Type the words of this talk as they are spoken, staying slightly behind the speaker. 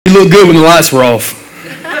You look good when the lights were off.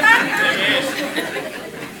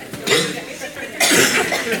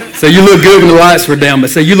 So you look good when the lights were down, but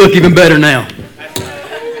say you look even better now.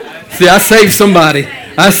 See, I saved somebody.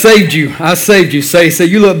 I saved you. I saved you. Say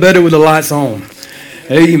you look better with the lights on.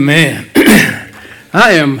 Amen.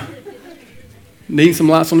 I am needing some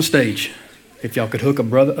lights on the stage. If y'all could hook a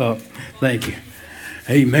brother up. Thank you.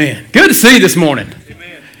 Amen. Good to see you this morning.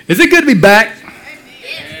 Amen. Is it good to be back?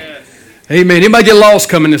 Amen. Anybody get lost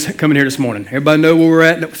coming here this morning? Everybody know where we're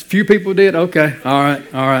at? A few people did? Okay. All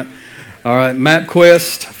right.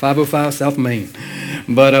 MapQuest, 505 South Main.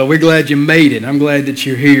 But we're glad you made it. I'm glad that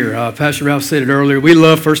you're here. Pastor Ralph said it earlier. We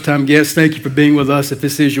love first-time guests. Thank you for being with us. If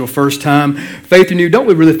this is your first time, Faith in You, don't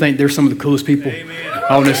we really think they're some of the coolest people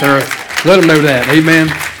on this earth? Let them know that. Amen.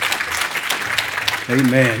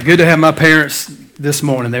 Amen. Good to have my parents this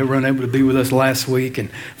morning. They were unable to be with us last week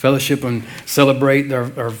and fellowship and celebrate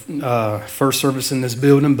our first service in this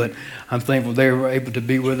building, but I'm thankful they were able to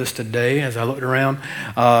be with us today. As I looked around,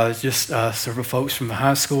 just several folks from the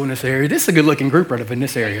high school in this area. This is a good-looking group right up in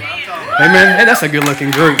this area. Amen. Hey, that's a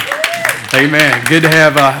good-looking group. Amen. Good to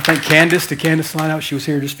have, I think, Candace. Did Candace line out? She was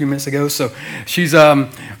here just a few minutes ago. So she's been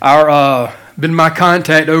my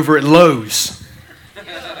contact over at Lowe's.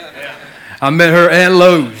 I met her at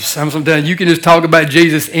Lowe's. Sometimes you can just talk about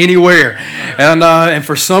Jesus anywhere. And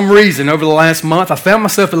for some reason, over the last month, I found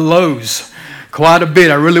myself at Lowe's quite a bit.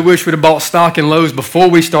 I really wish we'd have bought stock in Lowe's before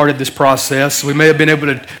we started this process. We may have been able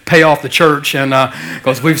to pay off the church, and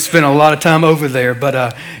because we've spent a lot of time over there.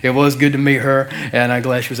 But it was good to meet her, and I'm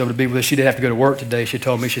glad she was able to be with us. She did have to go to work today. She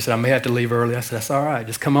told me, she said, I may have to leave early. I said, that's all right.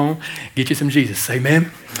 Just come on, get you some Jesus.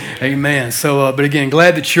 Amen. Amen. So, but again,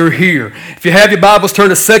 glad that you're here. If you have your Bibles,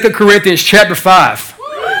 turn to 2 Corinthians chapter 5.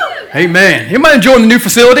 Amen. Anybody enjoying the new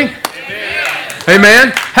facility?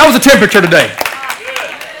 Amen. How was the temperature today?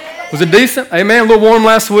 Was it decent? Amen. A little warm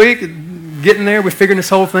last week. Getting there. We're figuring this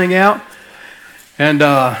whole thing out. And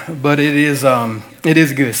but it is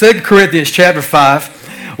good. 2 Corinthians chapter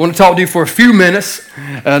 5. I want to talk to you for a few minutes,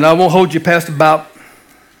 and I won't hold you past about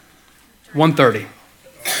 1:30.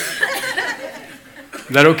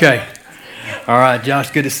 Is that okay? All right,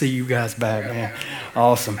 Josh, good to see you guys back, man.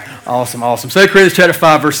 Awesome. 2 Corinthians chapter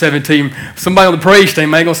 5, verse 17. Somebody on the praise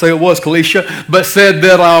team, I ain't going to say it was Kalisha, but said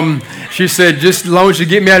that, she said, just as long as you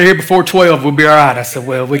get me out of here before 12, we'll be all right. I said,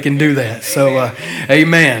 well, we can do that. So,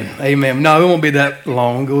 amen. No, it won't be that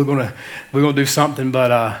long. We're gonna do something,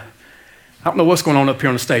 but I don't know what's going on up here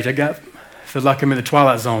on the stage. Feel like I'm in the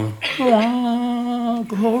Twilight Zone. Oh,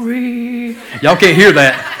 glory. Y'all can't hear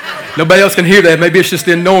that. Nobody else can hear that. Maybe it's just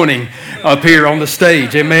the anointing up here on the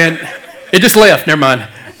stage. Amen. It just left. Never mind.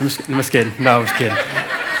 I'm just kidding. No, I'm just kidding.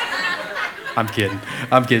 I'm kidding.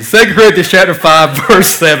 2 Corinthians chapter 5, verse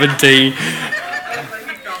 17.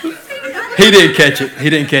 He didn't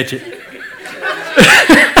catch it.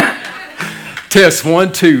 Test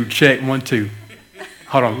 1, 2. Check 1, 2.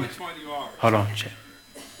 Hold on. Check.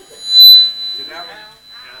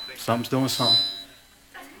 Something's doing something.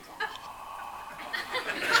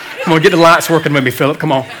 Come on, get the lights working with me, Philip.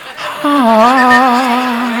 Come on.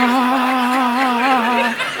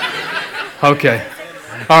 Okay.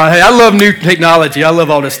 All right. Hey, I love new technology. I love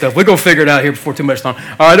all this stuff. We're going to figure it out here before too much time.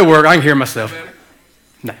 All right, it'll work. I can hear myself.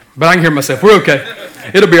 No, but I can hear myself. We're okay.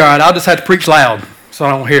 It'll be all right. I'll just have to preach loud so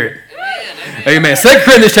I don't hear it. Amen. 2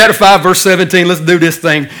 Corinthians chapter 5, verse 17. Let's do this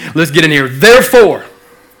thing. Let's get in here. Therefore,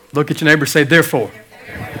 look at your neighbor and say, therefore.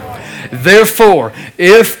 Therefore,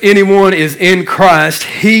 if anyone is in Christ,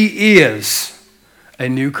 he is a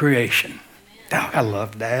new creation. Oh, I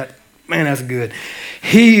love that. Man, that's good.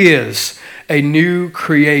 He is a new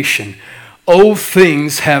creation. Old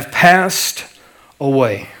things have passed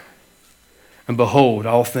away. And behold,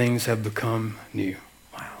 all things have become new.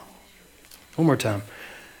 Wow. One more time.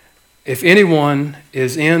 If anyone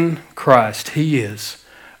is in Christ, he is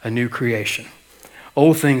a new creation.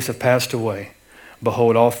 Old things have passed away.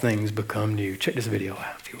 Behold, all things become new. Check this video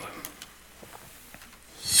out, if you will.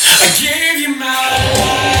 I gave you my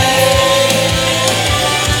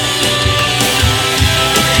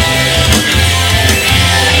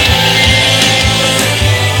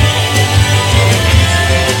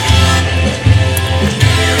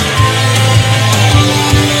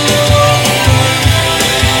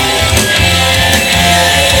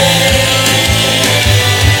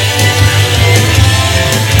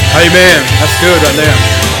Amen. That's good right there.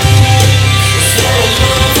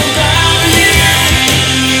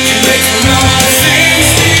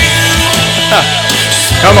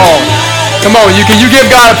 Come on. You give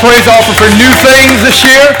God a praise offering for new things this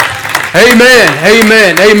year?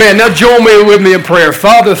 Amen. Now join with me in prayer.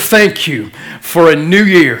 Father, thank you for a new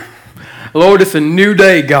year. Lord, it's a new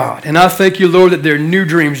day, God. And I thank you, Lord, that there are new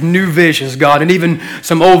dreams, new visions, God, and even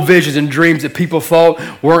some old visions and dreams that people thought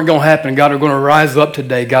weren't going to happen, God, are going to rise up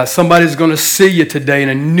today, God. Somebody's going to see you today in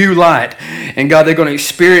a new light. And, God, they're going to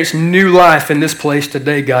experience new life in this place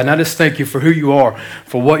today, God. And I just thank you for who you are,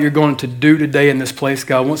 for what you're going to do today in this place,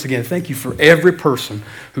 God. Once again, thank you for every person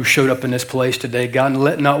who showed up in this place today, God, and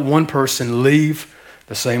let not one person leave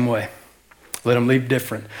the same way. Let them leave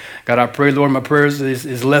different. God, I pray, Lord, my prayers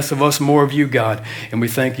is less of us, more of you, God. And we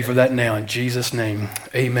thank you for that now. In Jesus' name,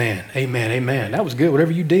 amen, amen, amen. That was good,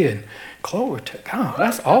 whatever you did. Glory to God.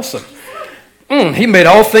 That's awesome. He made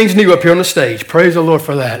all things new up here on the stage. Praise the Lord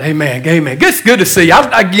for that. Amen, amen. It's good to see you.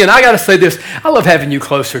 Again, I got to say this. I love having you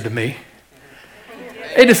closer to me.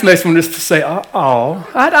 It just makes me just to say,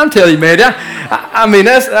 I'm telling you, man. I mean,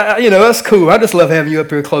 that's cool. I just love having you up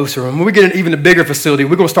here closer. And when we get an even a bigger facility,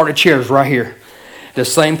 we're going to start the chairs right here. The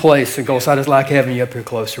same place. And so I just like having you up here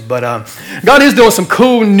closer. But God is doing some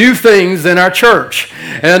cool new things in our church.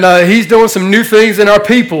 And he's doing some new things in our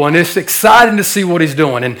people. And it's exciting to see what he's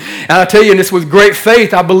doing. And I tell you, and this with great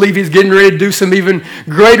faith, I believe he's getting ready to do some even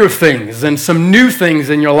greater things and some new things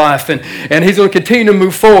in your life. And he's going to continue to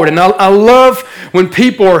move forward. And I love when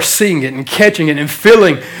people are seeing it and catching it and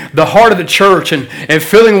feeling the heart of the church and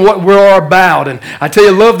feeling what we're about. And I tell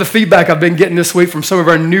you, I love the feedback I've been getting this week from some of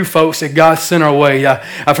our new folks that God sent our way.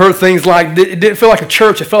 I've heard things like, it didn't feel like a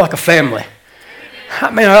church, it felt like a family.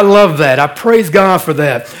 Man, I love that. I praise God for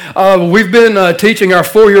that. We've been teaching our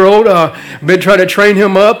 4-year-old, been trying to train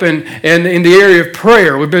him up and in the area of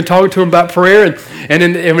prayer. We've been talking to him about prayer, and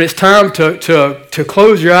when it's time to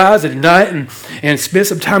close your eyes at night and spend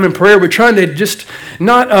some time in prayer, we're trying to just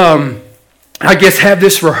not, have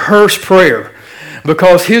this rehearsed prayer.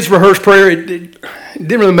 Because his rehearsed prayer, it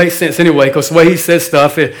didn't really make sense anyway, because the way he says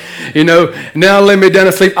stuff, now lay me down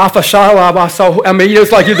to sleep. I mean,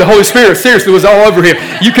 it's like the Holy Spirit, seriously, was all over him.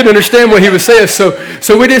 You couldn't understand what he was saying.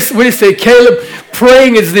 So we just said, Caleb,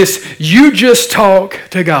 praying is this, you just talk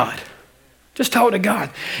to God. Just talk to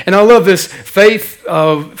God. And I love this. Faith, you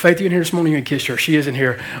in here this morning? You in Kids Church. She isn't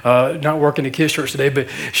here, not working at Kids Church today, but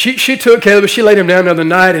she took Caleb, she laid him down the other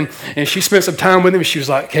night, and she spent some time with him, and she was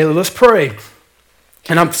like, Caleb, let's pray.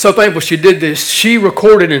 And I'm so thankful she did this. She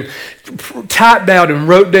recorded and typed out and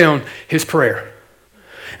wrote down his prayer.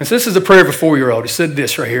 And so this is a prayer of a 4-year-old. It said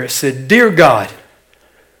this right here. It said, Dear God,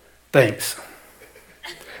 thanks.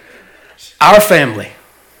 Our family,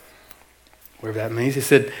 whatever that means. He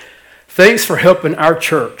said, thanks for helping our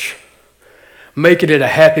church, making it a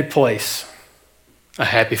happy place, a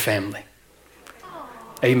happy family.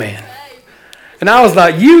 Amen. And I was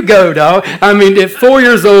like, you go, dog. I mean, at 4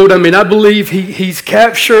 years old, I believe he's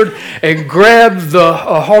captured and grabbed the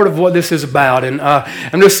heart of what this is about. And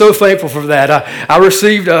I'm just so thankful for that. I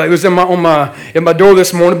received, it was in my door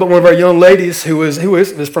this morning, but one of our young ladies who is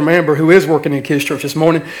from Amber, who is working in Kids Church this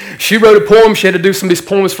morning, she wrote a poem. She had to do some of these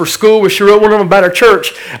poems for school, but she wrote one of them about our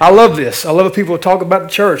church. I love this. I love when people talk about the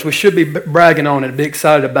church. We should be bragging on it, be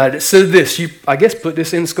excited about it. It said this. You, I guess, put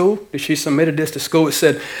this in school. She submitted this to school. It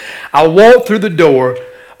said, I walked through the door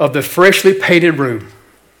of the freshly painted room,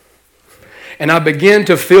 and I began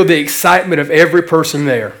to feel the excitement of every person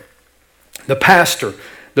there. The pastor,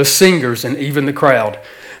 the singers, and even the crowd.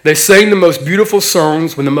 They sang the most beautiful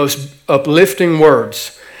songs with the most uplifting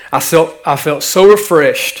words. I felt so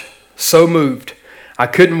refreshed, so moved. I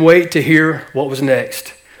couldn't wait to hear what was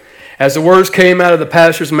next. As the words came out of the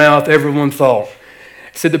pastor's mouth, everyone thought.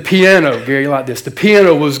 It said the piano, Gary, like this, the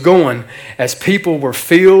piano was going as people were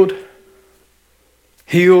filled,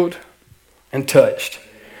 healed, and touched.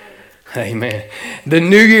 Amen. The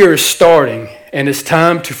new year is starting, and it's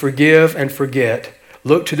time to forgive and forget.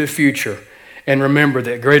 Look to the future, and remember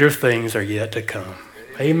that greater things are yet to come.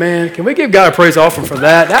 Amen. Can we give God a praise offering for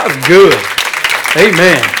that? That was good.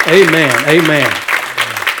 Amen. Amen. Amen.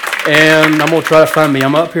 And I'm going to try to find me.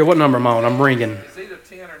 I'm up here. What number am I on? I'm ringing. It's either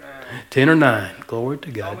 10 or 9. 10 or 9. Glory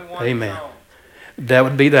to God. Amen. That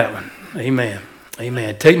would be that one. Amen.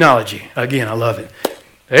 Amen. Technology. Again, I love it.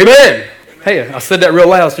 Amen. Hey, I said that real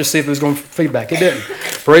loud just to see if there's going to feedback. It didn't.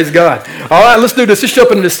 Praise God. All right, let's do this. Let's jump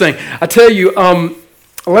into this thing. I tell you,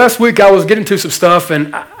 last week I was getting to some stuff,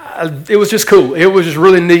 and it was just cool. It was just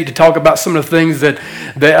really neat to talk about some of the things that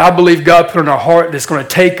I believe God put in our heart that's going to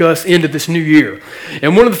take us into this new year.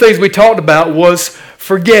 And one of the things we talked about was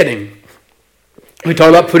forgetting. We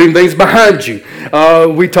talked about putting things behind you.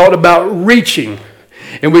 We talked about reaching,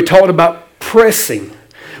 and we talked about pressing.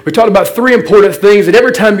 We talked about 3 important things, and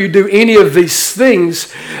every time you do any of these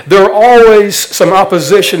things, there are always some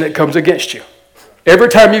opposition that comes against you. Every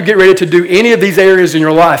time you get ready to do any of these areas in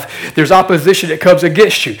your life, there's opposition that comes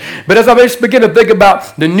against you. But as I just begin to think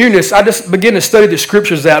about the newness, I just begin to study the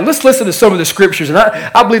scriptures out. Let's listen to some of the scriptures. And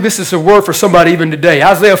I believe this is a word for somebody even today.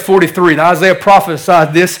 Isaiah 43. Now, Isaiah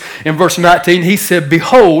prophesied this in verse 19. He said,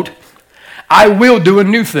 behold, I will do a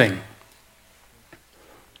new thing.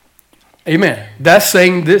 Amen. That's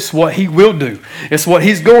saying this, what he will do. It's what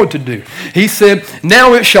he's going to do. He said,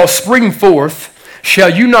 now it shall spring forth.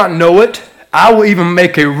 Shall you not know it? I will even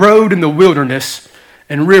make a road in the wilderness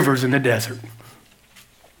and rivers in the desert.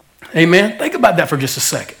 Amen. Think about that for just a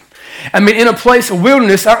second. I mean, in a place of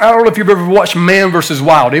wilderness, I don't know if you've ever watched Man vs.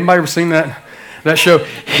 Wild. Anybody ever seen that show?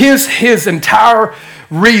 His entire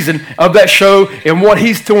reason of that show and what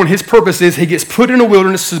he's doing, his purpose is he gets put in a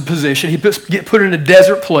wilderness position, he gets put in a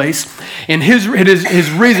desert place, and his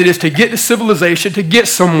reason is to get to civilization, to get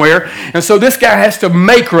somewhere. And so this guy has to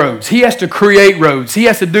make roads, he has to create roads, he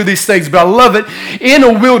has to do these things. But I love it, in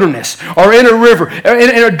a wilderness or in a river,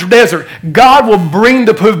 in a desert, God will bring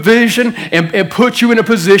the provision and put you in a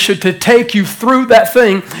position to take you through that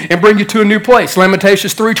thing and bring you to a new place.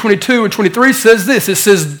 Lamentations 3:22 and 23 says this, it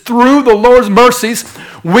says, through the Lord's mercies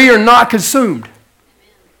we are not consumed.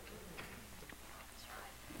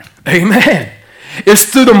 Amen. It's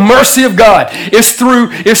through the mercy of God. It's through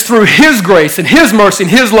his grace and his mercy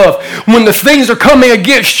and his love. When the things are coming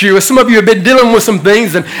against you, as some of you have been dealing with some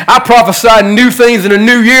things, and I prophesied new things in a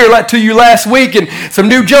new year like to you last week, and some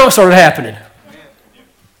new junk started happening.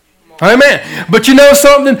 Amen. But you know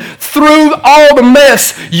something? Through all the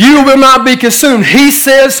mess, you will not be consumed. He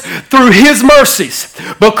says through his mercies,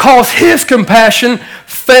 because his compassion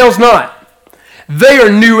fails not. They are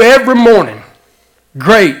new every morning.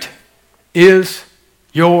 Great is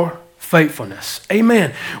your faithfulness.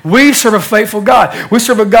 Amen. We serve a faithful God. We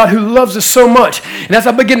serve a God who loves us so much. And as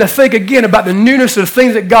I begin to think again about the newness of the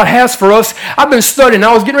things that God has for us, I've been studying.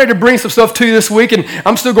 I was getting ready to bring some stuff to you this week, and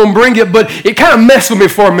I'm still going to bring it, but it kind of messed with me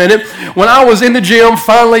for a minute. When I was in the gym,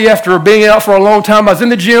 finally, after being out for a long time, I was in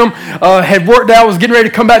the gym, had worked out, was getting ready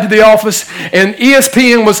to come back to the office, and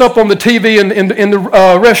ESPN was up on the TV in the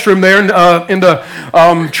restroom there, in the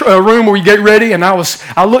room where we get ready, and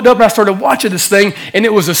I looked up and I started watching this thing, and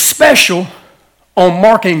it was a special on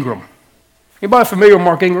Mark Ingram. Anybody familiar with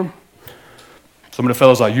Mark Ingram? Some of the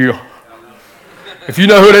fellas are like, yeah. If you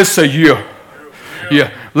know who it is, say yeah.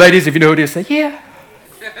 Yeah. Ladies, if you know who it is, say yeah.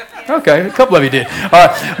 Okay, a couple of you did. All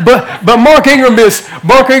right. But Mark Ingram is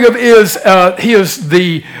he is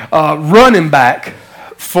the running back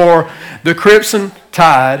for the Crimson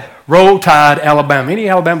Tide, Roll Tide, Alabama. Any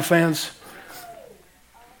Alabama fans?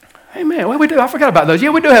 Hey man, what we do? I forgot about those. Yeah,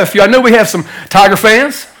 we do have a few. I know we have some Tiger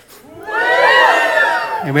fans.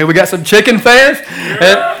 Amen. We got some chicken fans.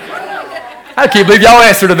 I can't believe y'all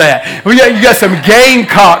answered to that. You got some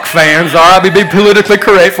Gamecock fans. All right, be politically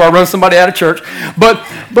correct before I run somebody out of church. But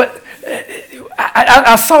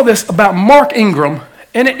I saw this about Mark Ingram,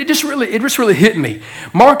 and it just really hit me.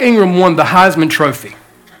 Mark Ingram won the Heisman Trophy.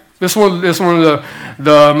 This one of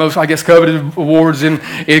the most, I guess, coveted awards in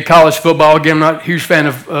college football. Again, I'm not a huge fan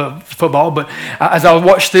of football, but as I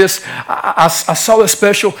watched this, I saw this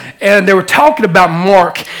special, and they were talking about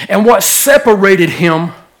Mark and what separated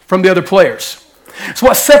him from the other players. It's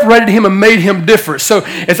what separated him and made him different. So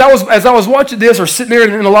as I was watching this or sitting there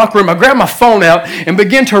in the locker room, I grabbed my phone out and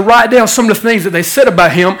began to write down some of the things that they said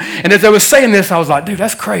about him. And as I was saying this, I was like, dude,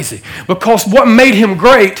 that's crazy. Because what made him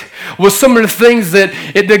great was some of the things that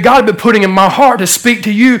God had been putting in my heart to speak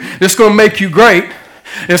to you that's going to make you great.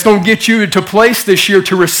 It's going to get you to place this year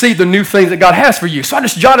to receive the new things that God has for you. So I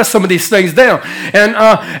just jotted some of these things down, and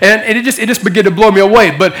it just began to blow me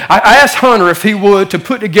away. But I asked Hunter if he would to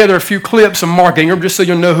put together a few clips of Mark Ingram, just so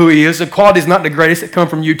you'll know who he is. The quality's not the greatest that come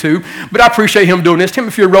from YouTube, but I appreciate him doing this. Tim,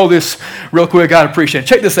 if you roll this real quick, I'd appreciate it.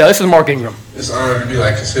 Check this out. This is Mark Ingram. It's an honor to be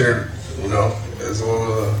considered, as one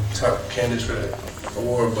of the top candidates for that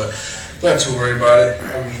award, but not too worried about it.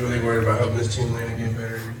 I'm just really worried about helping this team win and get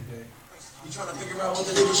better. Trying to figure out what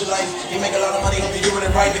to do with your life. You make a lot of money, hope you're doing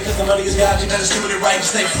it right. Because the money is God, you better do it right.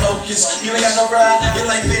 Stay focused. You ain't got no ride. Your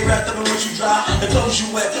life ain't wrapped up in what you drive. The clothes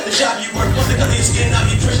you wear, the job you work. The color of your skin, I'm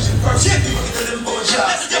your Christian first. You look at the living for a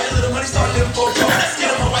job. Get a little money, start living for a car.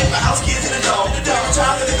 Get up a wife, a house, kids, and a dog. Down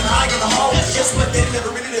time, living high on the home. Guess what? They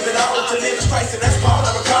never really live it all. To live is Christ, and that's Paul.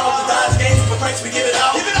 I recall the God's games, for Christ we give it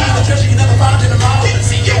all. The treasure you never find in the mall.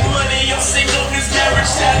 See your money, your singleness,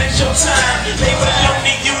 marriage, challenge, your time. They will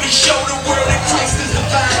only you to show the world that Christ is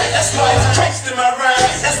divine. That's why it's Christ in my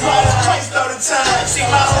rhyme. That's why it's Christ all the time. See,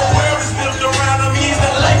 my whole world is built around him. He's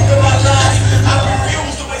the life of my life. I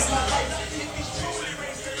refuse to waste my life.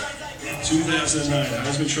 2009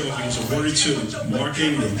 Heisman Trophy is awarded to Mark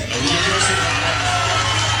Ingram of the University.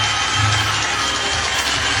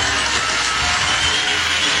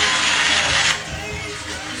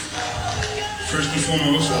 First and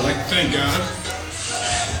foremost, I'd like to thank God.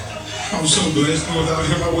 I'm so blessed. Without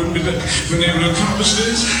him, I wouldn't have been able to accomplish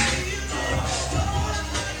this.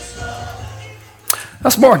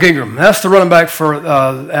 That's Mark Ingram. That's the running back for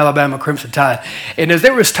Alabama Crimson Tide. And as they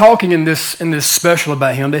were talking in this special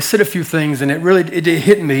about him, they said a few things, and it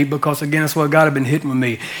hit me because, again, that's what God had been hitting with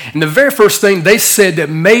me. And the very first thing they said that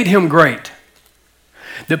made him great,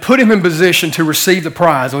 that put him in position to receive the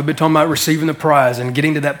prize. And we've been talking about receiving the prize and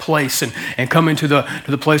getting to that place and coming to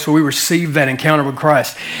the place where we receive that encounter with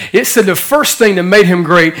Christ. It said the first thing that made him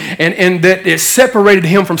great and that it separated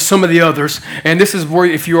him from some of the others, and this is where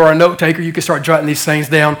if you are a note taker, you can start jotting these things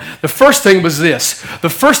down. The first thing was this. The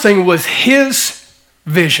first thing was his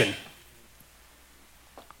vision.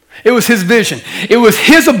 It was his vision. It was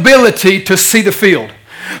his ability to see the field.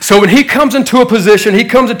 So when he comes into a position, he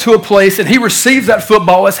comes into a place, and he receives that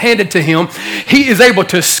football as handed to him, he is able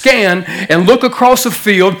to scan and look across the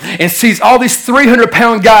field and sees all these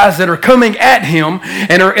 300-pound guys that are coming at him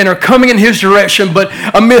and are coming in his direction. But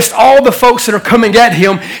amidst all the folks that are coming at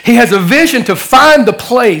him, he has a vision to find the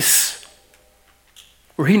place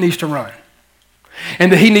where he needs to run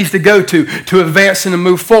and that he needs to go to advance and to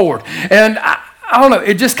move forward. And I don't know,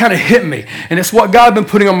 it just kind of hit me, and it's what God has been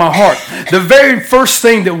putting on my heart. The very first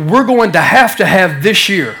thing that we're going to have this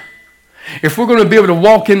year, if we're going to be able to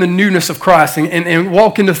walk in the newness of Christ and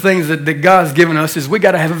walk into things that God's given us, is we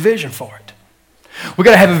got to have a vision for it. We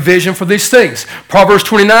got to have a vision for these things. Proverbs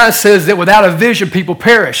 29 says that without a vision, people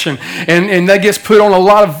perish, and that gets put on a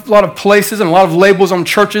lot of places and a lot of labels on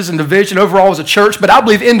churches and division overall as a church. But I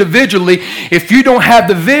believe individually, if you don't have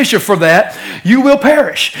the vision for that, you will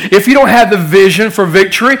perish. If you don't have the vision for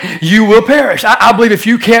victory, you will perish. I believe if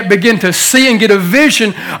you can't begin to see and get a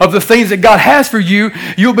vision of the things that God has for you,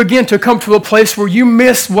 you'll begin to come to a place where you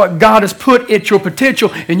miss what God has put at your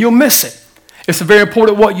potential, and you'll miss it. It's very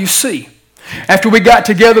important what you see. After we got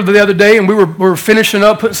together the other day and we were finishing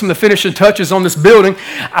up, putting some of the finishing touches on this building,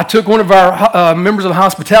 I took one of our members of the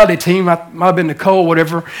hospitality team, might have been Nicole,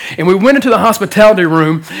 whatever, and we went into the hospitality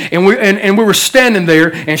room, and we were standing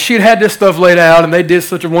there, and she had this stuff laid out, and they did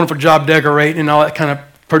such a wonderful job decorating and all that kind of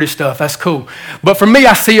pretty stuff. That's cool. But for me,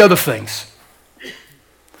 I see other things.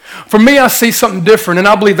 For me, I see something different, and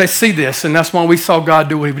I believe they see this, and that's why we saw God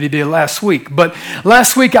do what he did last week. But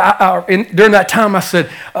last week, during that time, I said,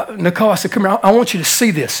 Nicole, I said, come here, I want you to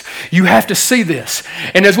see this. You have to see this.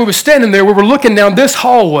 And as we were standing there, we were looking down this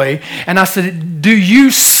hallway, and I said, do you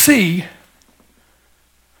see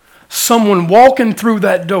someone walking through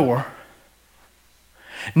that door,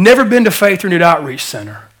 never been to Faith Renewed Outreach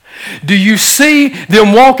Center? Do you see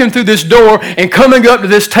them walking through this door and coming up to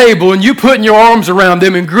this table and you putting your arms around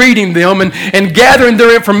them and greeting them and gathering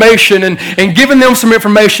their information and giving them some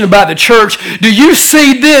information about the church? Do you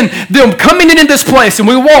see then them coming into this place? And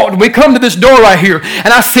we walked and we come to this door right here. And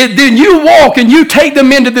I said, then you walk and you take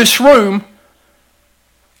them into this room.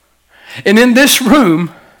 And in this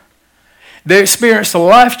room, they experience the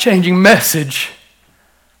life-changing message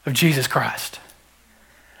of Jesus Christ.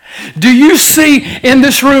 Do you see in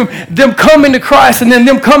this room them coming to Christ and then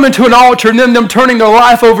them coming to an altar and then them turning their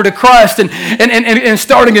life over to Christ and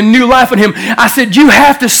starting a new life in him? I said, you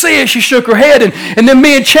have to see it. She shook her head. And then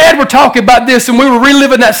me and Chad were talking about this, and we were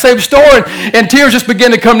reliving that same story, and tears just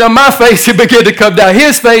began to come down my face and began to come down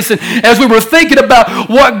his face. And as we were thinking about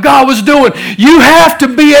what God was doing, you have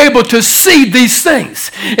to be able to see these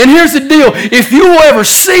things. And here's the deal. If you will ever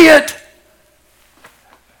see it,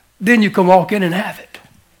 then you can walk in and have it.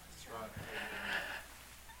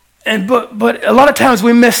 But a lot of times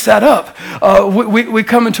we mess that up. We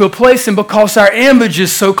come into a place, and because our image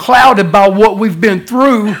is so clouded by what we've been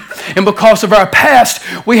through and because of our past,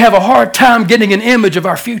 we have a hard time getting an image of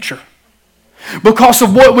our future. Because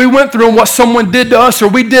of what we went through and what someone did to us or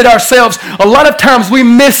we did ourselves, a lot of times we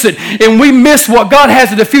miss it, and we miss what God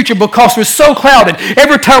has in the future because we're so clouded.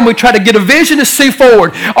 Every time we try to get a vision to see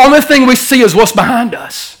forward, only thing we see is what's behind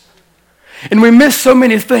us. And we miss so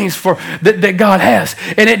many things that God has.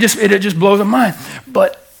 And it just blows our mind.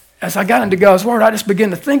 But as I got into God's Word, I just began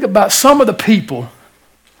to think about some of the people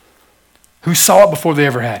who saw it before they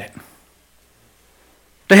ever had it.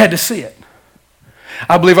 They had to see it.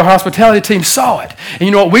 I believe our hospitality team saw it. And you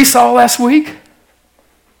know what we saw last week?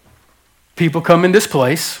 People come in this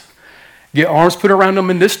place, get arms put around them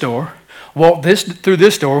in this door, walk through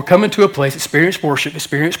this door, come into a place, experience worship,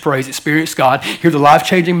 experience praise, experience God, hear the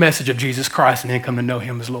life-changing message of Jesus Christ, and then come to know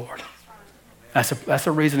him as Lord. That's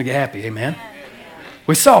a reason to get happy, amen?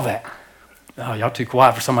 We saw that. Oh, y'all too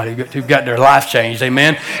quiet for somebody who got their life changed,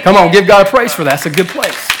 amen? Come on, give God praise for that. That's a good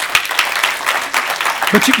place.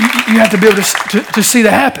 But you have to be able to see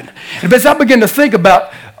that happen. And as I begin to think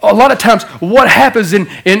about a lot of times what happens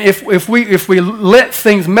if we let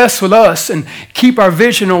things mess with us and keep our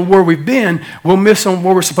vision on where we've been, we'll miss on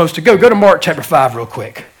where we're supposed to go. Go to Mark chapter 5 real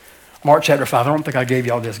quick. Mark chapter 5. I don't think I gave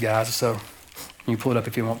y'all this, guys, so you can pull it up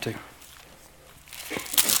if you want to.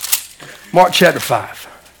 Mark chapter 5.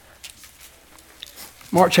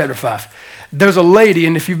 Mark chapter 5. There's a lady,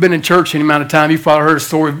 and if you've been in church any amount of time, you've probably heard a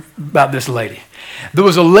story about this lady. There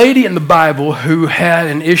was a lady in the Bible who had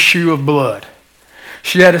an issue of blood.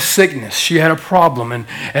 She had a sickness. She had a problem,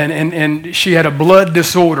 and she had a blood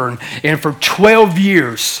disorder. And for 12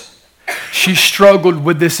 years, she struggled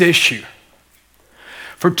with this issue.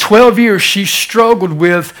 For 12 years, she struggled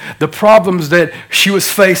with the problems that she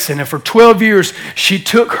was facing. And for 12 years, she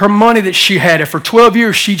took her money that she had. And for 12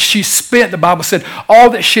 years, she spent, the Bible said,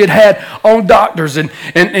 all that she had on doctors. And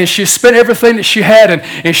she spent everything that she had.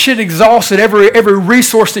 And she had exhausted every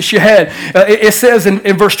resource that she had. It says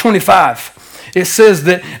in verse 25, it says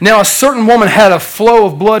that now a certain woman had a flow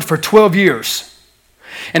of blood for 12 years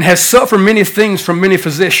and has suffered many things from many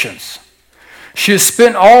physicians. She has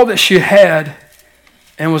spent all that she had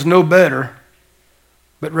and was no better,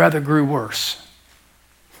 but rather grew worse.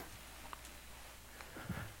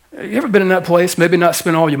 You ever been in that place? Maybe not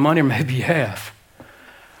spent all your money, or maybe you have.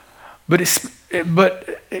 But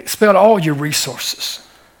it spent all your resources.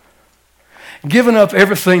 Giving up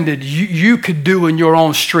everything that you could do in your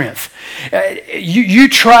own strength. You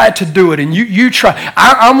tried to do it, and you try.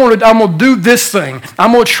 I'm gonna do this thing.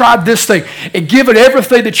 I'm gonna try this thing, and give it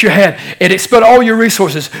everything that you had, and it spent all your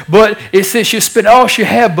resources. But it says she spent all she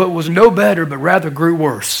had, but was no better, but rather grew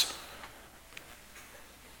worse.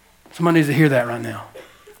 Somebody needs to hear that right now.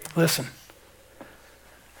 Listen.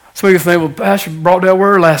 Some of you think, well, Pastor brought that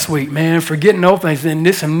word last week, man, forgetting old things, and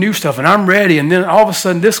this some new stuff, and I'm ready, and then all of a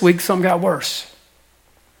sudden this week something got worse.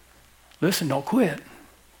 Listen, don't quit.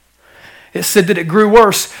 It said that it grew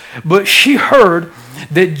worse, but she heard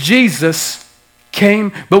that Jesus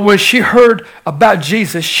came, but when she heard about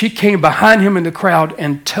Jesus, she came behind him in the crowd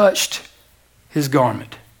and touched his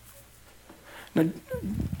garment. Now,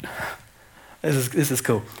 this is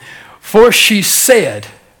cool. For she said,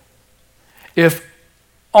 if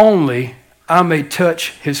only I may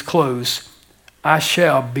touch his clothes, I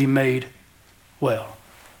shall be made well.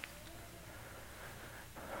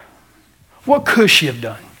 What could she have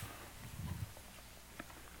done?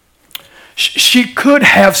 She could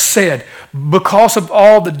have said, because of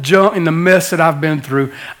all the junk and the mess that I've been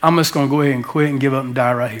through, I'm just going to go ahead and quit and give up and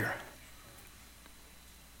die right here.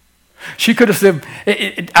 She could have said,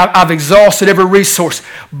 I've exhausted every resource.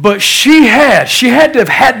 But she had to have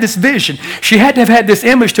had this vision. She had to have had this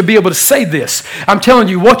image to be able to say this. I'm telling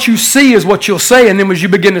you, what you see is what you'll say, and then as you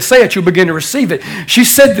begin to say it, you'll begin to receive it. She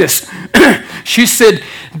said this. She said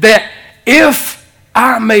that if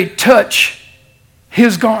I may touch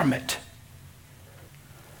his garment.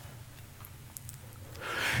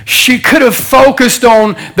 She could have focused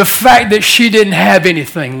on the fact that she didn't have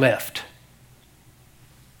anything left.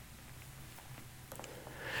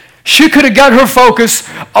 She could have got her focus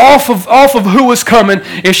off of who was coming,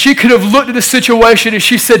 and she could have looked at the situation and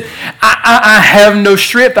she said, I have no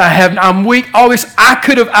strength, I'm weak, all this. I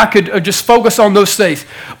could just focus on those things.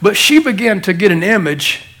 But she began to get an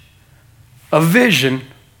image, a vision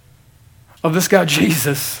of this guy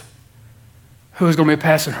Jesus who was going to be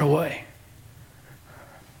passing her way.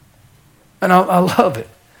 And I love it.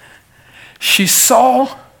 She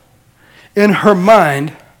saw in her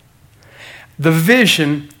mind the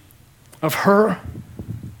vision of her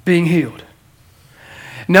being healed.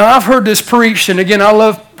 Now, I've heard this preached, and again, I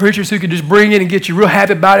love preachers who can just bring it and get you real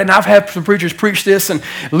happy about it, and I've had some preachers preach this, and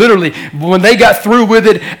literally, when they got through with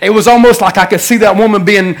it, it was almost like I could see that woman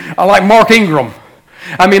being like Mark Ingram.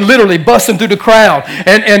 I mean, literally busting through the crowd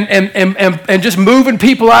and just moving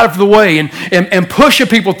people out of the way and pushing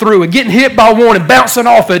people through and getting hit by one and bouncing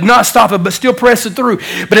off it, not stopping, but still pressing through.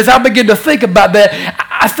 But as I begin to think about that,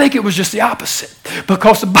 I think it was just the opposite,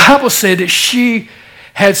 because the Bible said that she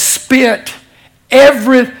had spent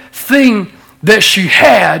everything that she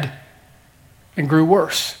had and grew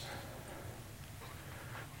worse.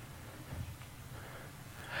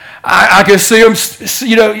 I can see them,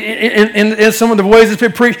 you know, in some of the ways it's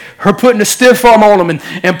been preached, her putting a stiff arm on them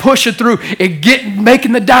and pushing through and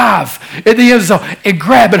making the dive at the end zone and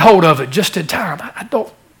grabbing hold of it just in time. I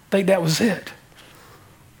don't think that was it.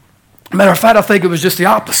 Matter of fact, I think it was just the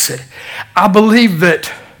opposite. I believe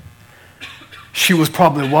that she was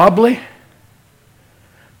probably wobbly.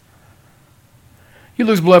 You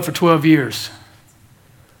lose blood for 12 years.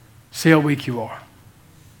 See how weak you are.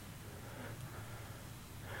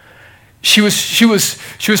 She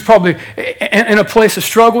was probably in a place of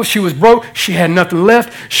struggle. She was broke. She had nothing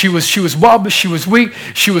left. She was wobbly. She was weak.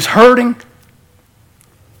 She was hurting.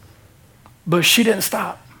 But she didn't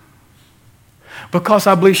stop. Because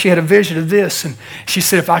I believe she had a vision of this. And she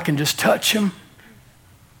said, if I can just touch him,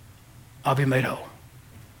 I'll be made whole.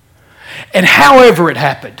 And however it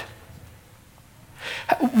happened,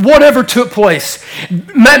 whatever took place,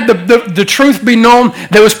 the truth be known,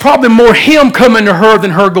 there was probably more him coming to her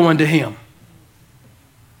than her going to him.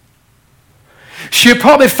 She had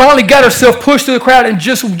probably finally got herself pushed through the crowd and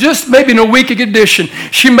just maybe in a weaker condition.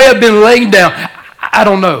 She may have been laying down. I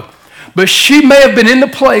don't know. But she may have been in the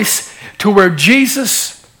place to where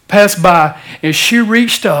Jesus passed by and she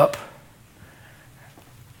reached up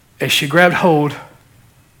and she grabbed hold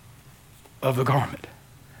of the garment.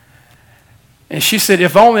 And she said,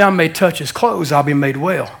 if only I may touch his clothes, I'll be made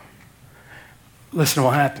well. Listen to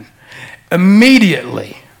what happened.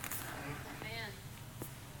 Immediately.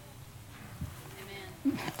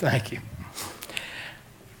 Amen. Thank you.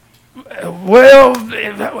 Well,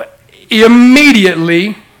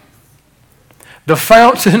 immediately, the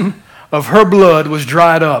fountain of her blood was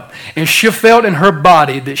dried up, and she felt in her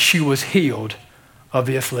body that she was healed of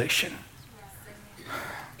the affliction.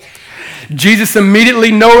 Jesus, immediately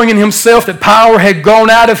knowing in himself that power had gone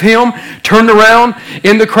out of him, turned around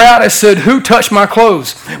in the crowd and said, who touched my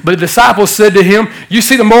clothes? But the disciples said to him, you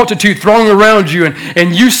see the multitude thronging around you,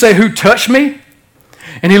 and you say, who touched me?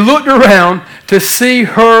 And he looked around to see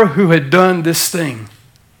her who had done this thing.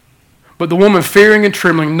 But the woman, fearing and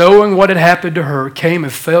trembling, knowing what had happened to her, came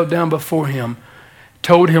and fell down before him,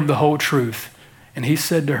 told him the whole truth. And he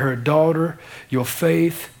said to her, daughter, your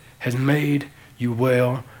faith has made you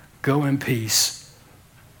well. Go in peace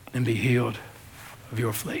and be healed of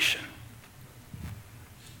your affliction.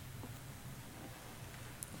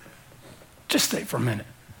 Just think for a minute.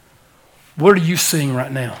 What are you seeing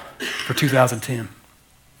right now for 2010?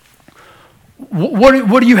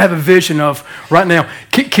 What do you have a vision of right now?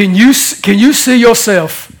 Can you see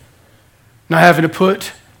yourself not having to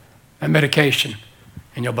put a medication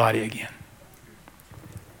in your body again?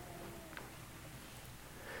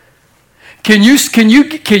 Can you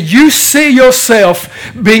see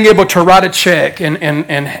yourself being able to write a check and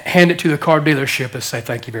hand it to the car dealership and say,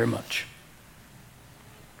 thank you very much?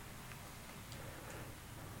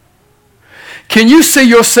 Can you see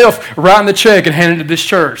yourself writing the check and handing it to this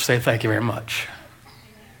church, say thank you very much?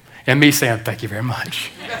 And me saying thank you very much.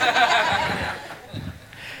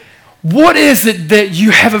 What is it that you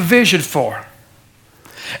have a vision for?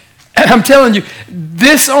 And I'm telling you,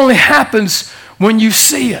 this only happens when you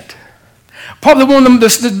see it. Probably one of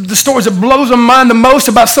the stories that blows my mind the most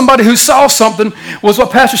about somebody who saw something was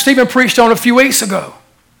what Pastor Stephen preached on a few weeks ago.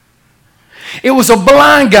 It was a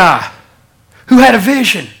blind guy who had a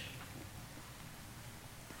vision.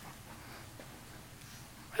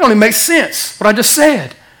 It only makes sense, what I just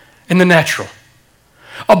said, in the natural.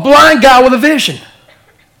 A blind guy with a vision.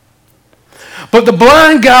 But the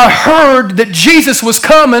blind guy heard that Jesus was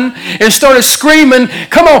coming and started screaming,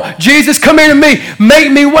 come on, Jesus, come here to me,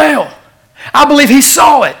 make me well. I believe he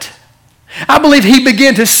saw it. I believe he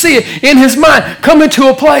began to see it in his mind, come into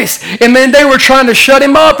a place. And then they were trying to shut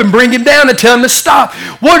him up and bring him down and tell him to stop.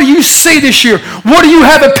 What do you see this year? What do you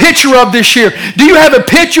have a picture of this year? Do you have a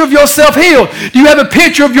picture of yourself healed? Do you have a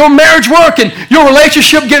picture of your marriage working, your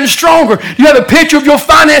relationship getting stronger? Do you have a picture of your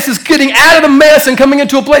finances getting out of the mess and coming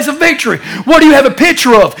into a place of victory? What do you have a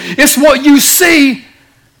picture of? It's what you see.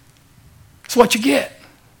 It's what you get.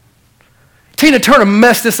 Tina Turner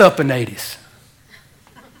messed this up in the 80s.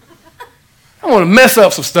 I want to mess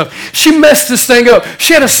up some stuff. She messed this thing up.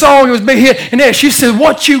 She had a song, it was a big hit, and then she said,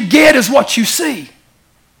 what you get is what you see.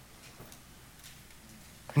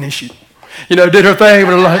 And then she, did her thing.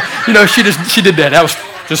 She did that. That was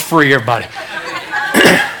just free, everybody.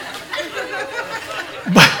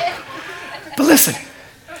 but listen,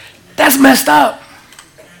 that's messed up.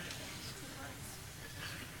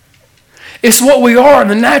 It's what we are in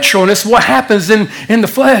the natural, and it's what happens in the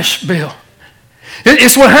flesh, Bill.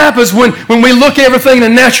 It's what happens when we look at everything in a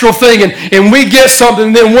natural thing and we get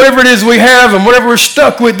something, then whatever it is we have and whatever we're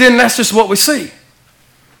stuck with, then that's just what we see.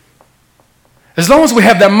 As long as we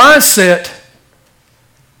have that mindset,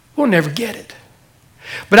 we'll never get it.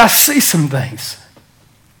 But I see some things.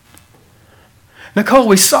 Nicole,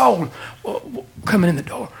 we saw coming in the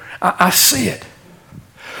door. I see it.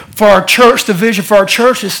 For our church, the vision for our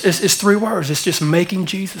church is 3 words. It's just making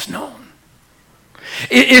Jesus known.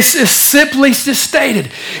 It's simply just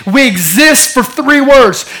stated. We exist for 3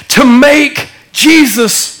 words. To make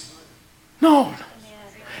Jesus known.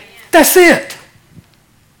 That's it.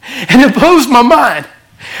 And it blows my mind.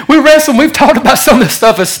 We wrestle, we've talked about some of this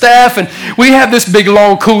stuff as staff, and we have this big,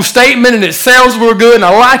 long, cool statement, and it sounds real good, and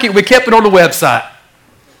I like it. We kept it on the website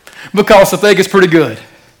because I think it's pretty good.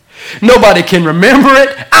 Nobody can remember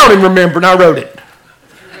it. I don't even remember it, and I wrote it.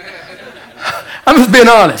 I'm just being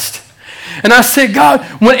honest. And I said, God,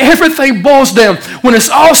 when everything boils down, when it's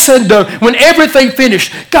all said and done, when everything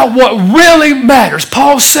finished, God, what really matters,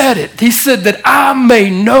 Paul said it. He said that I may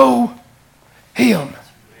know him.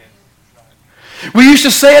 We used to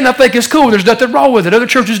say it, and I think it's cool. There's nothing wrong with it. Other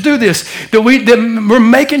churches do this. That we're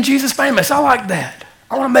making Jesus famous. I like that.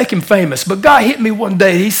 I want to make him famous. But God hit me one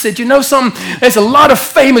day. He said, you know something? There's a lot of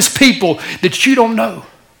famous people that you don't know.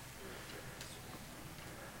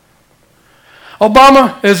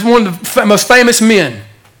 Obama is one of the most famous men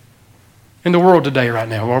in the world today right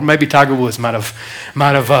now. Or maybe Tiger Woods might have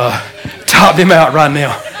topped him out right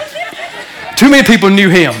now. Too many people knew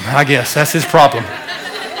him, I guess. That's his problem.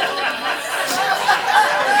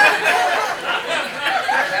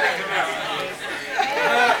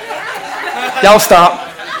 Y'all stop.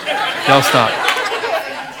 Y'all stop.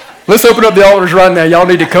 Let's open up the altars right now. Y'all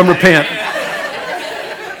need to come repent.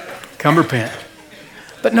 Come repent.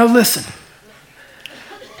 But no, listen.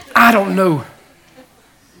 I don't know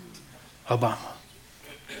Obama.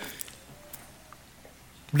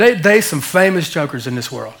 There's some famous jokers in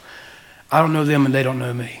this world. I don't know them and they don't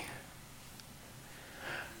know me.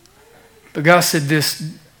 But God said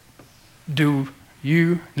this, do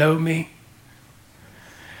you know me?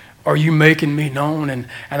 Are you making me known? And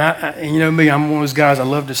you know me, I'm one of those guys, I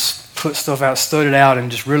love to put stuff out, study it out,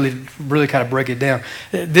 and just really kind of break it down.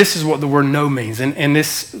 This is what the word know means. And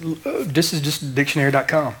this is just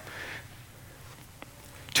dictionary.com.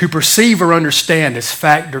 To perceive or understand as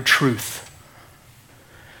fact or truth.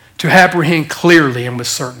 To apprehend clearly and with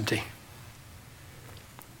certainty.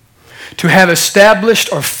 To have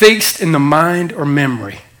established or fixed in the mind or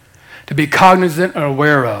memory. To be cognizant or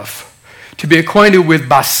aware of. To be acquainted with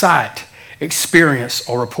by sight, experience,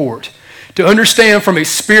 or report. To understand from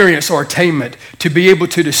experience or attainment. To be able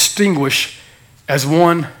to distinguish as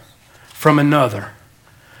one from another.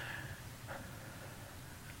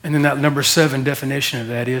 And then that number 7 definition of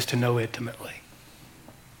that is to know intimately.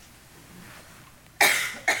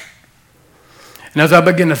 And as I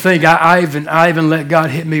begin to think, I even let God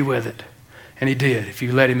hit me with it. And he did. If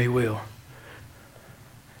you let him, he will.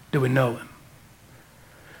 Do we know him?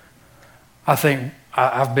 I think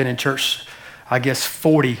I've been in church, I guess,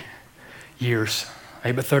 40 years,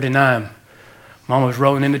 maybe 39. Mama was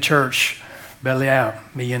rolling into church, belly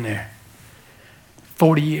out, me in there.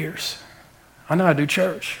 40 years. I know how to do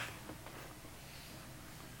church.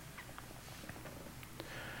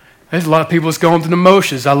 There's a lot of people that's going through the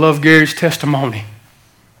motions. I love Gary's testimony.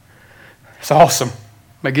 It's awesome.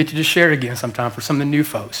 Might get you to share it again sometime for some of the new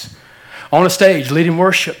folks. On a stage, leading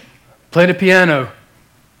worship, playing the piano.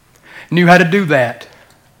 Knew how to do that.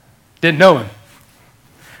 Didn't know him.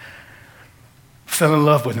 Fell in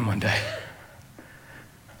love with him one day.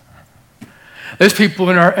 There's people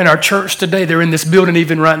in our church today, they're in this building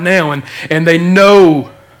even right now, and they know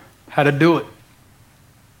how to do it.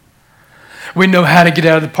 We know how to get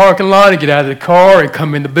out of the parking lot and get out of the car and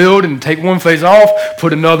come in the building and take one phase off,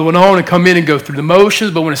 put another one on and come in and go through the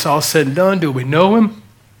motions, but when it's all said and done, do we know him?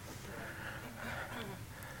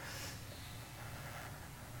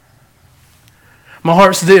 My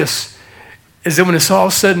heart's this, is that when it's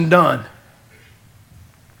all said and done,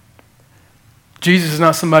 Jesus is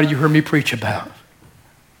not somebody you heard me preach about.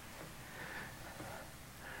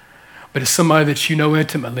 But it's somebody that you know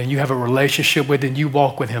intimately and you have a relationship with and you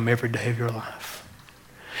walk with him every day of your life.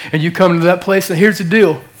 And you come to that place and here's the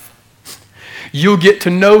deal. You'll get to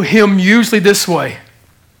know him usually this way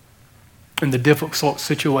in the difficult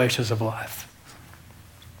situations of life.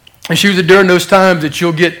 It's usually during those times that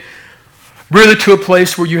you'll get really to a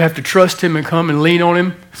place where you have to trust him and come and lean on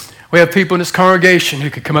him. We have people in this congregation who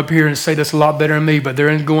could come up here and say that's a lot better than me, but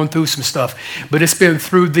they're going through some stuff. But it's been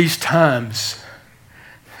through these times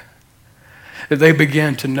that they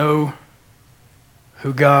begin to know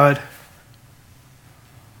who God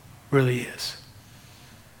really is.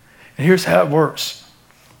 And here's how it works.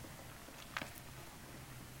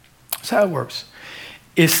 Here's how it works.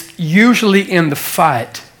 It's usually in the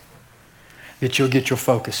fight that you'll get your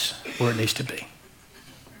focus where it needs to be.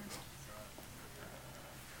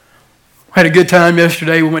 We had a good time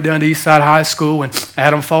yesterday. We went down to Eastside High School and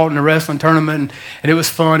Adam fought in a wrestling tournament, and it was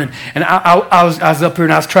fun. And I was up here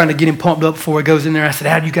and I was trying to get him pumped up before he goes in there. I said,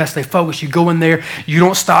 Adam, you guys stay focused. You go in there. You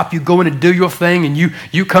don't stop. You go in and do your thing, and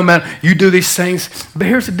you come out. You do these things. But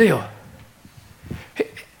here's the deal.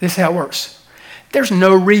 This is how it works. There's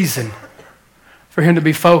no reason for him to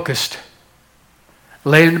be focused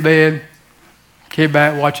laying in the bed, kick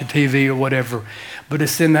back, watching TV or whatever. But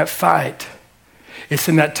it's in that fight, it's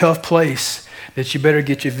in that tough place that you better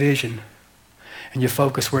get your vision and your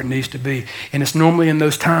focus where it needs to be. And it's normally in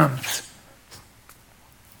those times.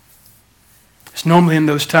 It's normally in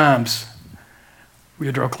those times where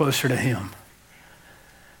you draw closer to him.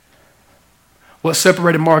 What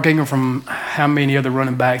separated Mark Ingram from how many other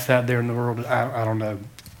running backs out there in the world? I don't know,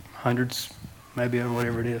 hundreds, maybe, or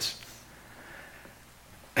whatever it is.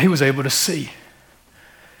 He was able to see.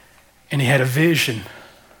 And he had a vision.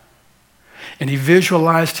 And he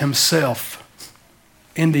visualized himself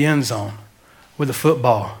in the end zone with a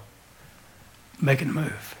football, making a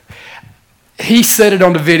move. He said it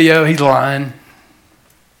on the video. He's lying.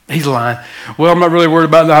 He's lying. Well, I'm not really worried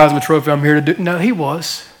about the Heisman Trophy. I'm here to do. No, he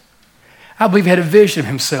was. I believe he had a vision of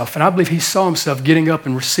himself, and I believe he saw himself getting up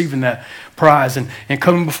and receiving that prize and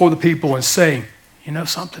coming before the people and saying, you know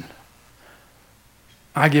something?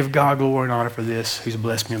 I give God glory and honor for this, who's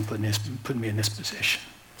blessed me and put me in this position.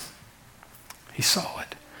 He saw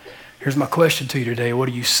it. Here's my question to you today. What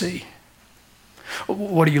do you see?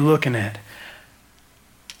 What are you looking at?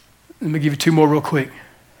 Let me give you two more real quick.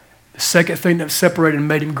 The second thing that separated and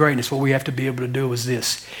made him greatness, what we have to be able to do is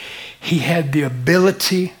this. He had the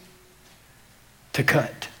ability to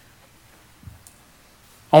cut.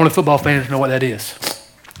 Only football fans know what that is.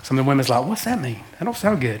 Some of the women's like, what's that mean? That don't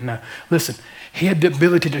sound good. No, listen, he had the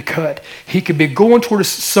ability to cut. He could be going towards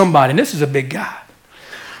somebody, and this is a big guy,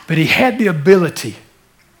 but he had the ability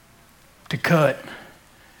to cut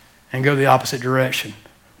and go the opposite direction.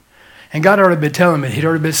 And God had already been telling me, he'd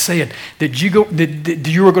already been saying that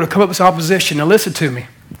you were going to come up with some opposition. Now listen to me.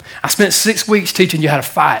 I spent 6 weeks teaching you how to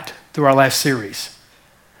fight through our last series.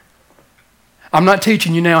 I'm not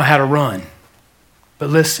teaching you now how to run. But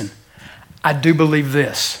listen, I do believe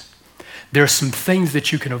this. There are some things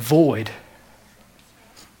that you can avoid.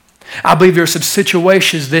 I believe there are some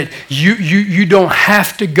situations that you don't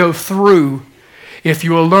have to go through if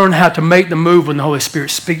you will learn how to make the move when the Holy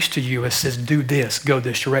Spirit speaks to you and says, do this, go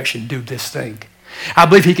this direction, do this thing. I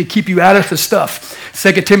believe he could keep you out of the stuff.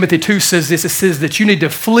 2 Timothy 2 says this. It says that you need to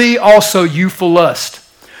flee also youthful lust,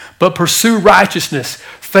 but pursue righteousness,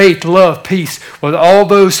 faith, love, peace with all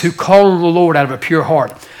those who call on the Lord out of a pure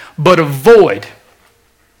heart. But avoid,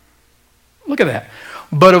 look at that,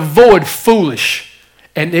 but avoid foolish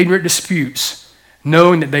and ignorant disputes,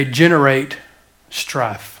 knowing that they generate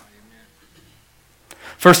strife.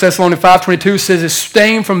 1 Thessalonians 5:22 says,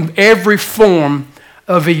 abstain from every form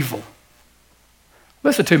of evil.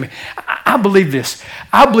 Listen to me. I believe this.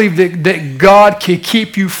 I believe that God can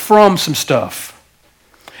keep you from some stuff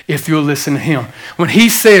if you'll listen to him. When he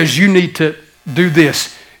says you need to do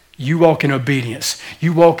this, you walk in obedience.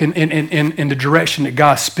 You walk in the direction that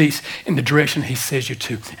God speaks, in the direction he says you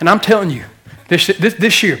to. And I'm telling you,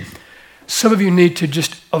 this year, some of you need to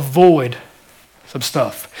just avoid some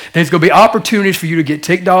stuff. There's going to be opportunities for you to get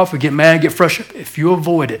ticked off, or get mad, get frustrated. If you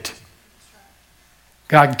avoid it,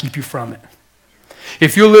 God can keep you from it.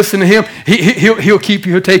 If you'll listen to him, he'll keep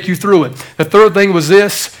you, he'll take you through it. The third thing was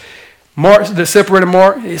this. Mark, that separated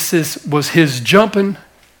Mark, it says, was his jumping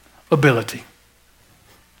ability.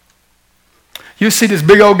 You see this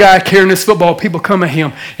big old guy carrying this football, people come at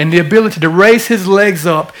him, and the ability to raise his legs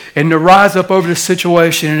up and to rise up over the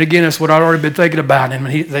situation. And again, that's what I'd already been thinking about. And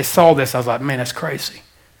when they saw this, I was like, man, that's crazy.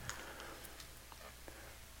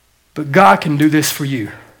 But God can do this for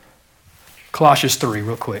you. Colossians 3,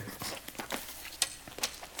 real quick.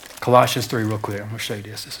 Colossians 3, real quick. I'm going to show you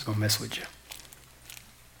this. This is going to mess with you.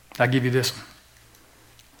 I'll give you this one.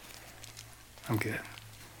 I'm good.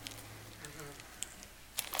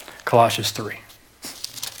 Colossians 3.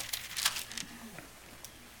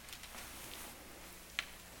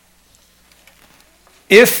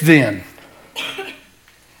 If then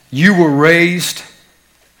you were raised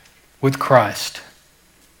with Christ,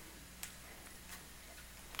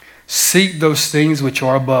 seek those things which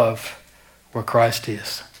are above, where Christ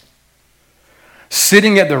is,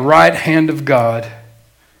 sitting at the right hand of God,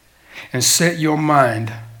 and set your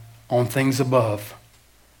mind on things above,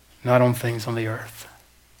 not on things on the earth.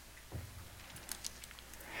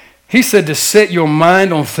 He said to set your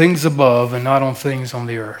mind on things above and not on things on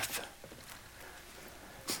the earth.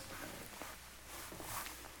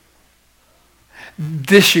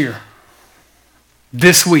 This year,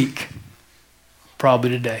 this week,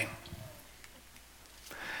 probably today,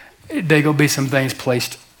 there are going to be some things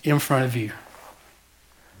placed in front of you.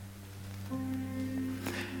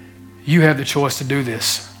 You have the choice to do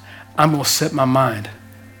this. I'm going to set my mind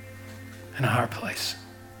in a higher place.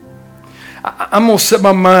 I'm going to set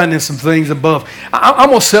my mind in some things above. I'm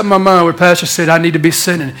going to set my mind where Pastor said I need to be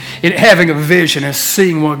sitting and having a vision and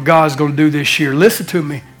seeing what God's going to do this year. Listen to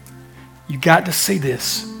me. You got to see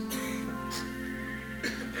this.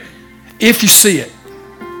 If you see it.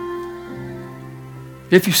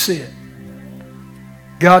 If you see it.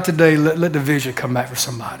 God, today, let the vision come back for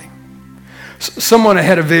somebody. Someone that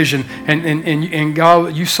had a vision and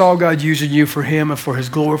God, you saw God using you for him and for his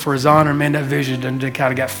glory, for his honor. Man, that vision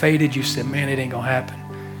kind of got faded. You said, man, it ain't going to happen.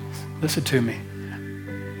 Listen to me.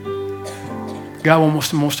 God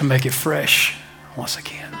wants to make it fresh once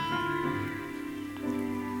again.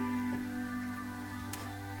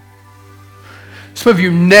 Some of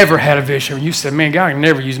you never had a vision. You said, man, God can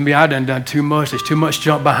never use me. I done too much. There's too much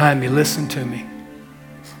junk behind me. Listen to me.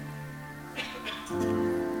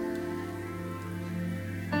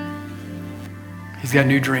 He's got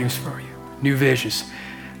new dreams for you, new visions.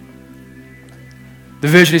 The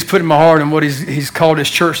vision he's put in my heart and what he's called his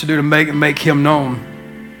church to do to make him known.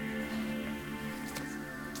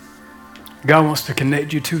 God wants to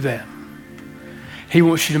connect you to that. He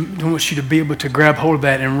wants you to be able to grab hold of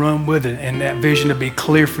that and run with it, and that vision to be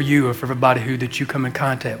clear for you or for everybody that you come in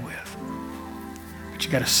contact with. But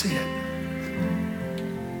you got to see it.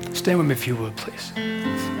 Stand with me if you would, please.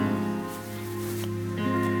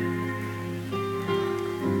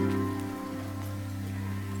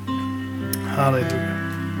 Hallelujah.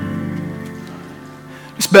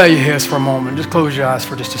 Just bow your heads for a moment. Just close your eyes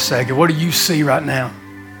for just a second. What do you see right now?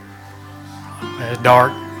 It's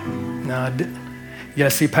dark. No, you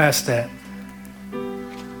got to see past that.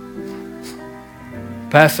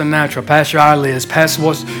 Past the natural, past your eyelids, past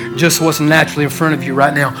what's naturally in front of you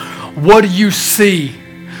right now. What do you see?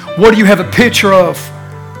 What do you have a picture of?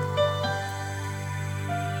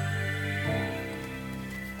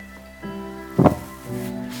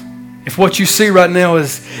 If what you see right now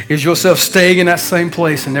is yourself staying in that same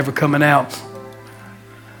place and never coming out,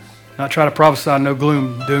 not try to prophesy no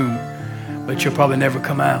gloom, doom, but you'll probably never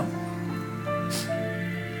come out.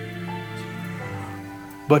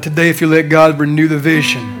 But today, if you let God renew the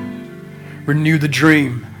vision, renew the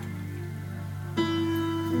dream,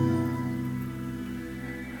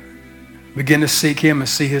 begin to seek him and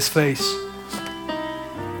see his face.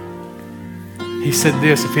 He said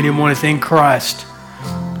this, if anyone is in Christ,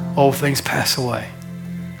 all things pass away.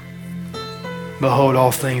 Behold,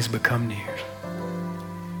 all things become new.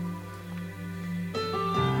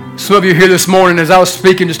 Some of you here this morning, as I was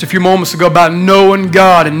speaking just a few moments ago about knowing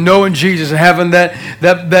God and knowing Jesus and having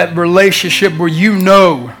that relationship where you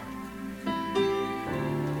know.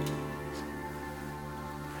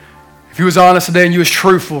 If you was honest today and you was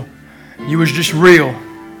truthful, you was just real.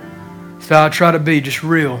 That's how I try to be, just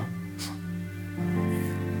real.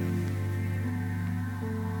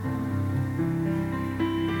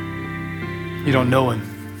 You don't know him.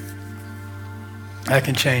 That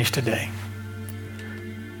can change today.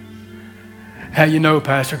 How you know,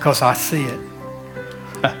 Pastor? Because I see it.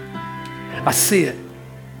 I see it.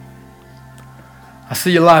 I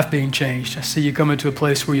see your life being changed. I see you coming to a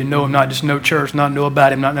place where you know him, not just know church, not know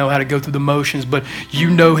about him, not know how to go through the motions, but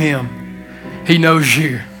you know him. He knows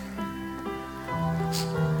you.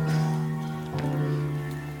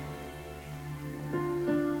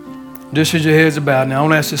 Just as your heads are bowed, now I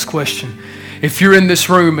want to ask this question. If you're in this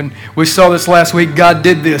room, and we saw this last week, God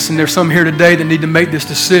did this, and there's some here today that need to make this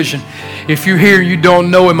decision. If you're here and you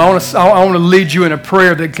don't know him, I want to lead you in a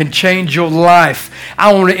prayer that can change your life.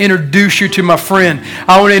 I want to introduce you to my friend.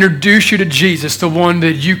 I want to introduce you to Jesus, the one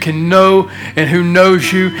that you can know and who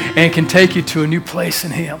knows you and can take you to a new place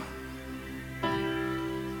in him.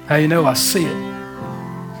 How you know? I see it.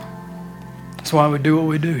 That's why we do what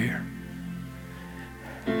we do here.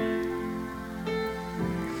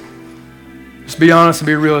 Just be honest and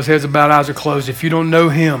be real. His heads are bowed, eyes are closed. If you don't know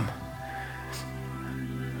him,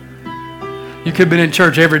 you could have been in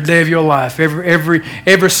church every day of your life.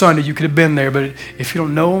 Every Sunday you could have been there. But if you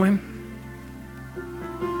don't know him,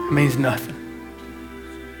 it means nothing.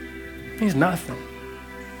 It means nothing.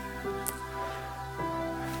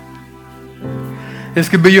 This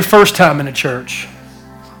could be your first time in a church.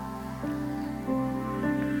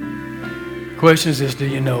 The question is this: do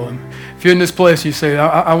you know him? If you're in this place and you say,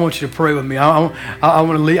 I want you to pray with me. I want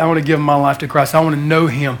to give my life to Christ. I want to know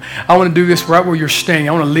him. I want to do this right where you're standing.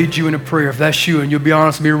 I want to lead you in a prayer. If that's you and you'll be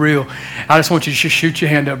honest and be real, I just want you to just shoot your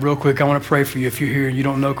hand up real quick. I want to pray for you if you're here and you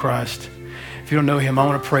don't know Christ. If you don't know him, I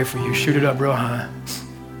want to pray for you. Shoot it up real high.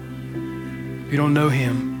 If you don't know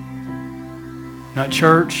him, not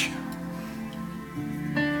church.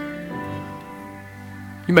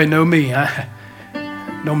 You may know me. I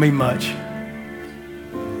don't mean much.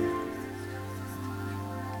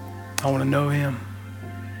 I want to know him.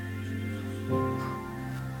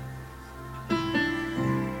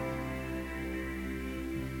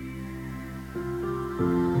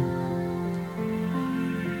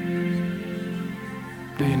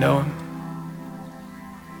 Do you know him?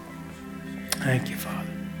 Thank you, Father.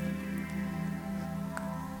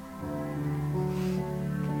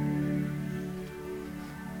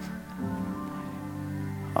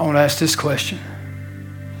 I want to ask this question.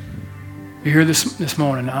 You're here this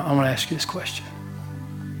morning. I want to ask you this question.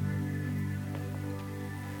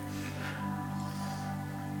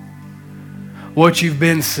 What you've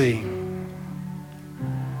been seeing,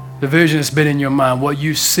 the vision that's been in your mind, what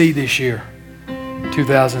you see this year,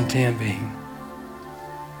 2010 being.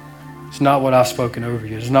 It's not what I've spoken over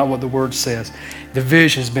you. It's not what the Word says. The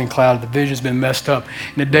vision's been clouded. The vision's been messed up.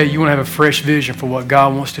 And today you want to have a fresh vision for what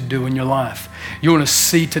God wants to do in your life. You want to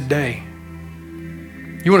see today.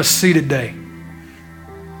 You want to see today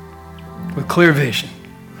with clear vision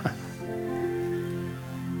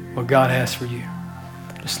what God has for you.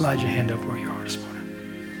 Just slide your hand up where you are this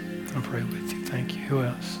morning. I'll pray with you. Thank you. Who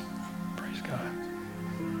else? Praise God.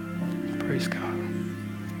 Praise God.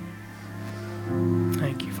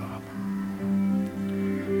 Thank you, Father.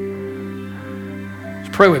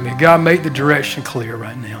 Just pray with me. God, make the direction clear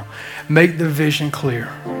right now. Make the vision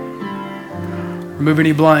clear. Remove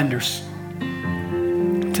any blinders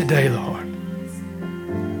today, Lord.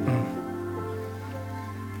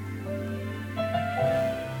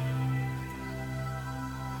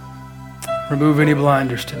 Remove any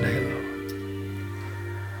blinders today, Lord.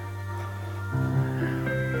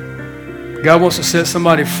 God wants to set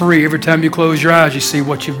somebody free. Every time you close your eyes, you see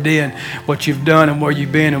what you've done, and where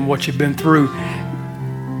you've been and what you've been through.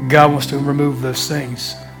 God wants to remove those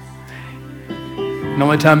things. And the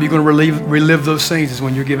only time you're going to relive those things is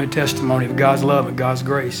when you're giving testimony of God's love and God's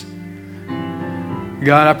grace.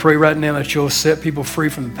 God, I pray right now that you'll set people free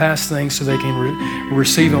from the past things so they can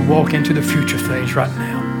receive and walk into the future things right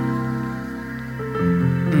now.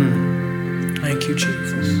 Thank you,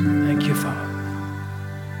 Jesus. Thank you, Father.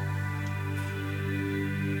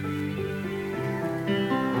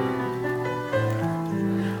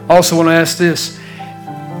 I also want to ask this.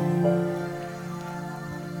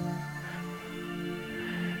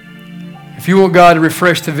 If you want God to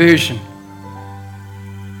refresh the vision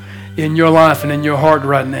in your life and in your heart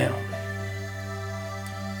right now,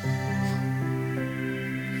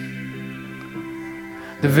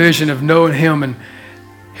 the vision of knowing Him, and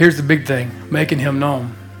here's the big thing, making Him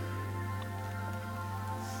known.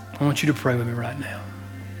 I want you to pray with me right now.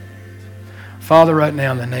 Father, right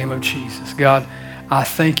now in the name of Jesus, God, I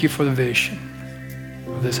thank you for the vision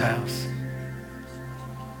of this house.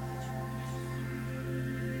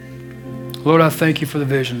 Lord, I thank you for the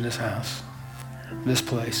vision of this house, this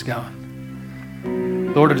place, God.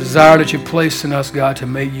 Lord, a desire that you've placed in us, God, to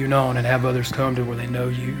make you known and have others come to where they know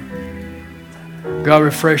you. God,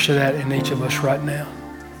 refresh that in each of us right now.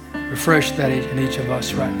 Refresh that in each of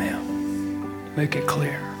us right now. Make it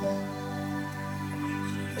clear.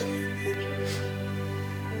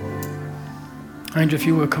 Angel, if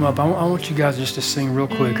you would come up, I want you guys just to sing real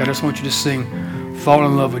quick. I just want you to sing Fall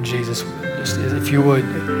in Love with Jesus, just if you would.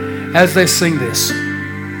 As they sing this,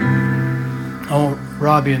 I want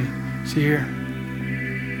Robbie, is he here?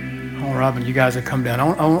 I want Robin, you guys to come down. I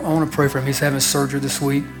want to pray for him. He's having surgery this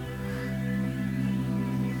week.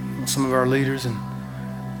 Some of our leaders and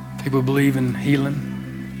people believe in healing.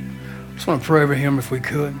 I just want to pray over him if we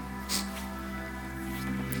could.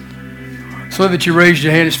 So that you raised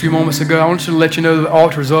your hand just a few moments ago, I want you to let you know the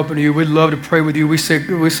altar is open to you. We'd love to pray with you. We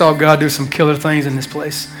saw God do some killer things in this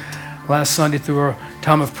place last Sunday through our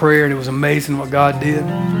time of prayer, and it was amazing what God did.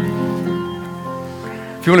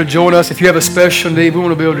 If you want to join us, if you have a special need, we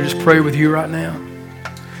want to be able to just pray with you right now.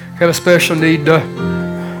 If you have a special need, we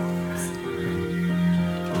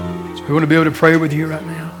want to be able to pray with you right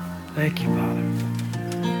now. Thank you, Father.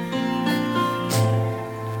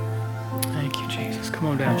 Thank you, Jesus. Come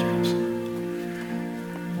on down, James.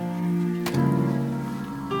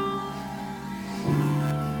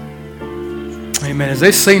 Amen. As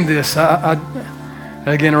they sing this,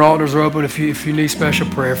 again, our altars are open if you need special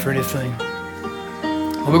prayer for anything.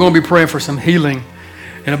 We're going to be praying for some healing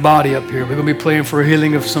in a body up here. We're going to be praying for a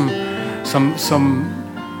healing of some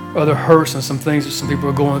other hurts and some things that some people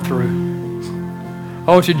are going through.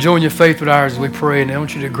 I want you to join your faith with ours as we pray, and I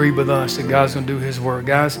want you to agree with us that God's going to do His work.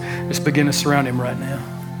 Guys, let's begin to surround Him right now.